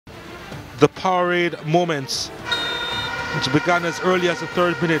the Powerade moments, which began as early as the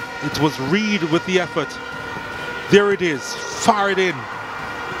 3rd minute. It was Reed with the effort. There it is, fired in.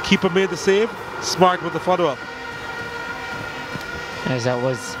 Keeper made the save, Smart with the follow-up. As that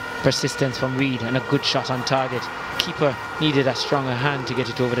was persistence from Reed and a good shot on target. Keeper needed a stronger hand to get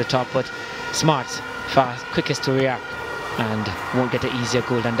it over the top, but Smart's fast, quickest to react, and won't get an easier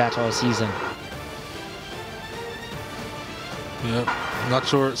goal than that all season. Yeah, not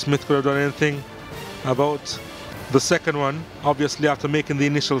sure Smith could have done anything about the second one, obviously after making the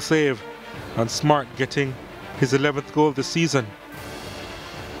initial save, and Smart getting his 11th goal this season.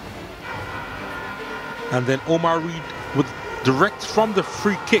 And then Omar Reed with direct from the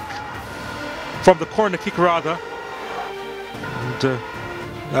free kick, from the corner kick rather, and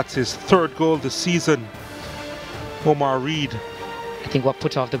that's his 3rd goal this season. Omar Reed. I think what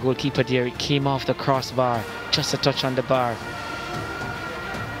put off the goalkeeper there, it came off the crossbar, just a touch on the bar,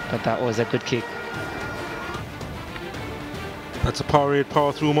 but that was a good kick. That's a Powerade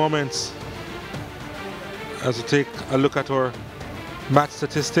power through moments. As we take a look at our match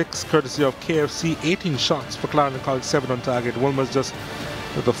statistics, courtesy of KFC, 18 shots for Clarendon College, 7 on target. Wolmers just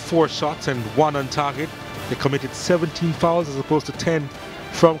with the 4 shots and 1 on target. They committed 17 fouls as opposed to 10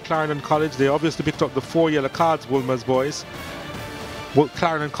 from Clarendon College. They obviously picked up the 4 yellow cards, Wolmers boys. Well,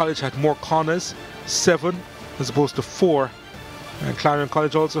 Clarendon College had more corners, 7 as opposed to 4. And Clarendon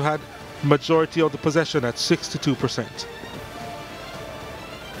College also had majority of the possession at 62%.